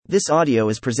This audio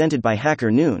is presented by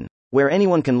Hacker Noon, where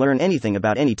anyone can learn anything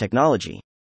about any technology.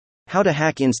 How to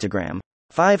hack Instagram: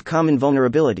 5 Common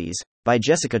Vulnerabilities, by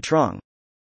Jessica Trong.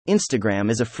 Instagram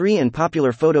is a free and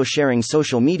popular photo-sharing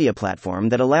social media platform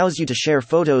that allows you to share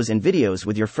photos and videos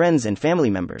with your friends and family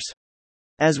members.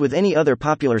 As with any other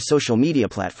popular social media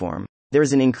platform, there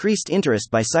is an increased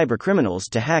interest by cybercriminals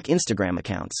to hack Instagram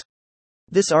accounts.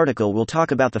 This article will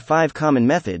talk about the 5 common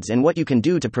methods and what you can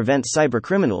do to prevent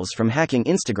cybercriminals from hacking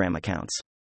Instagram accounts.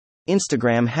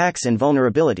 Instagram hacks and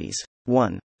vulnerabilities.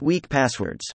 1. Weak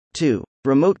passwords. 2.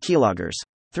 Remote keyloggers.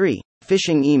 3.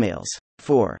 Phishing emails.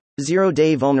 4.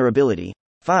 Zero-day vulnerability.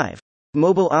 5.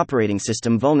 Mobile operating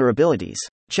system vulnerabilities.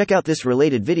 Check out this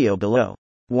related video below.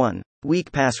 1.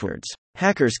 Weak passwords.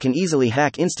 Hackers can easily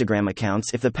hack Instagram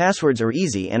accounts if the passwords are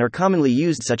easy and are commonly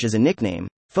used, such as a nickname,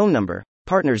 phone number,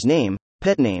 partner's name,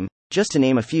 pet name, just to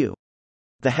name a few.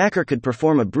 The hacker could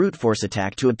perform a brute force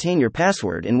attack to obtain your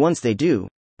password, and once they do,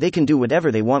 they can do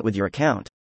whatever they want with your account.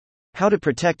 How to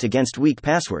protect against weak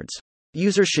passwords.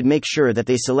 Users should make sure that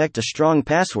they select a strong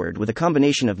password with a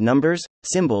combination of numbers,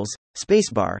 symbols,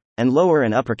 spacebar, and lower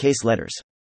and uppercase letters.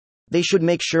 They should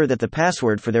make sure that the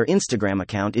password for their Instagram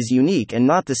account is unique and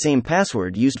not the same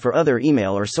password used for other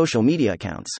email or social media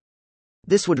accounts.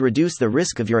 This would reduce the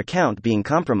risk of your account being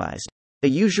compromised. A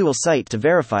usual site to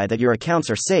verify that your accounts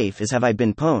are safe is Have I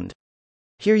Been Pwned.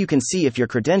 Here you can see if your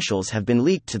credentials have been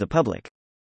leaked to the public.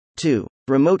 2.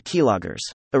 Remote keyloggers.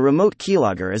 A remote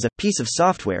keylogger is a piece of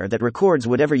software that records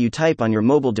whatever you type on your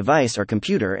mobile device or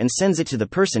computer and sends it to the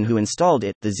person who installed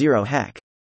it, the zero hack.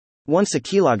 Once a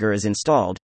keylogger is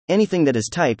installed, anything that is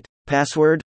typed,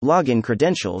 password, login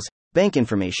credentials, bank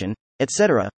information,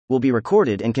 etc., will be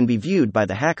recorded and can be viewed by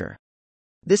the hacker.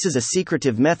 This is a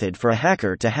secretive method for a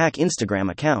hacker to hack Instagram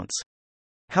accounts.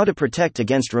 How to protect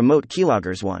against remote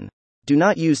keyloggers. 1. Do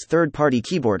not use third-party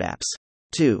keyboard apps.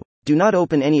 2. Do not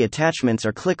open any attachments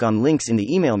or click on links in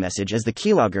the email message, as the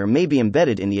keylogger may be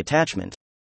embedded in the attachment.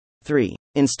 3.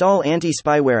 Install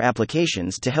anti-spyware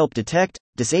applications to help detect,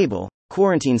 disable,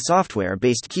 quarantine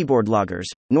software-based keyboard loggers.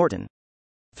 Norton.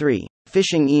 3.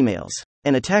 Phishing emails.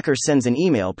 An attacker sends an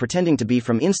email pretending to be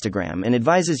from Instagram and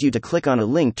advises you to click on a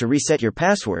link to reset your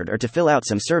password or to fill out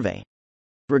some survey.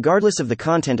 Regardless of the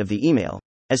content of the email,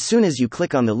 as soon as you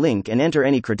click on the link and enter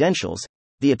any credentials,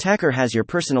 the attacker has your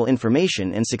personal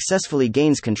information and successfully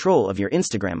gains control of your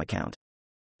Instagram account.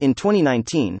 In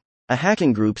 2019, a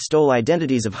hacking group stole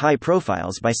identities of high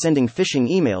profiles by sending phishing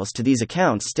emails to these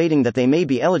accounts stating that they may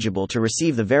be eligible to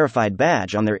receive the verified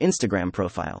badge on their Instagram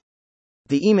profile.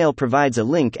 The email provides a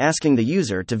link asking the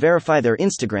user to verify their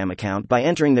Instagram account by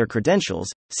entering their credentials,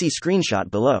 see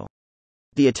screenshot below.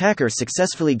 The attacker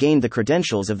successfully gained the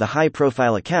credentials of the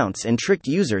high-profile accounts and tricked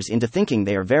users into thinking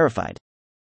they are verified.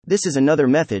 This is another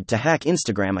method to hack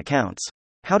Instagram accounts.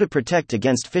 How to protect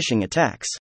against phishing attacks.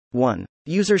 1.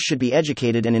 Users should be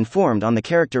educated and informed on the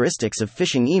characteristics of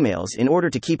phishing emails in order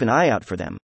to keep an eye out for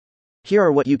them. Here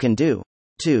are what you can do.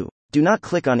 2. Do not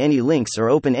click on any links or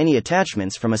open any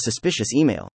attachments from a suspicious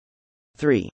email.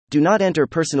 3. Do not enter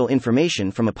personal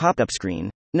information from a pop-up screen.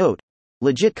 Note: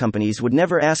 legit companies would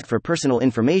never ask for personal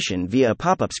information via a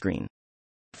pop-up screen.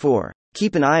 4.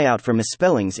 Keep an eye out for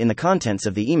misspellings in the contents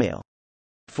of the email.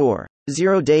 4.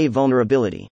 Zero-day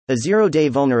vulnerability. A zero-day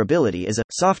vulnerability is a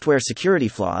software security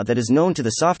flaw that is known to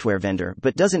the software vendor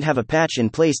but doesn't have a patch in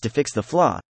place to fix the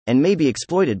flaw, and may be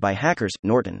exploited by hackers.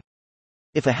 Norton.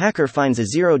 If a hacker finds a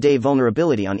zero-day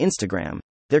vulnerability on Instagram,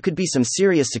 there could be some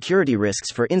serious security risks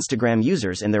for Instagram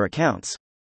users and their accounts.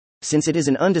 Since it is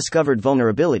an undiscovered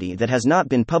vulnerability that has not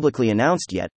been publicly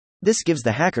announced yet, this gives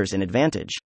the hackers an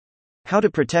advantage. How to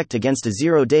protect against a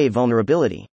zero-day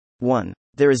vulnerability. 1.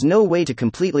 There is no way to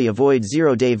completely avoid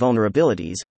zero-day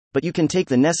vulnerabilities, but you can take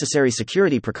the necessary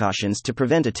security precautions to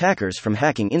prevent attackers from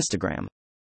hacking Instagram.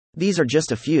 These are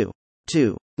just a few.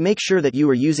 2. Make sure that you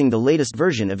are using the latest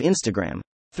version of Instagram.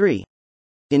 3.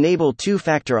 Enable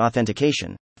two-factor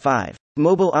authentication. 5.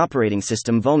 Mobile operating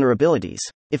system vulnerabilities.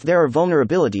 If there are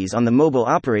vulnerabilities on the mobile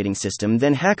operating system,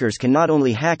 then hackers can not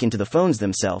only hack into the phones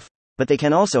themselves, but they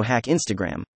can also hack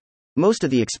Instagram. Most of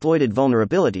the exploited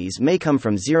vulnerabilities may come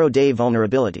from zero-day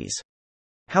vulnerabilities.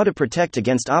 How to protect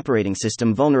against operating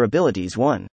system vulnerabilities.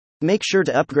 1. Make sure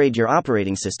to upgrade your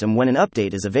operating system when an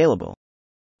update is available.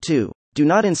 2. Do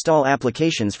not install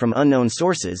applications from unknown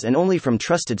sources and only from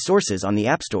trusted sources on the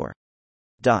App Store.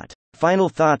 Final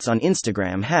thoughts on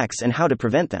Instagram hacks and how to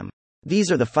prevent them.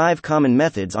 These are the 5 common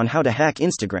methods on how to hack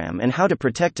Instagram and how to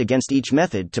protect against each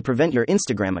method to prevent your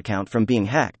Instagram account from being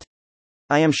hacked.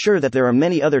 I am sure that there are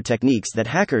many other techniques that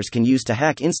hackers can use to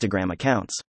hack Instagram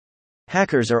accounts.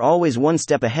 Hackers are always one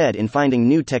step ahead in finding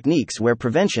new techniques where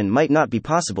prevention might not be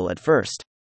possible at first.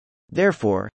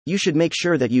 Therefore, you should make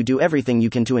sure that you do everything you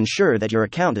can to ensure that your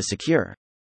account is secure.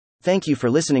 Thank you for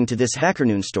listening to this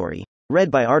HackerNoon story,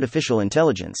 read by Artificial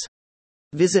Intelligence.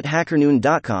 Visit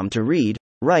hackernoon.com to read,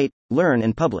 write, learn,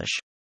 and publish.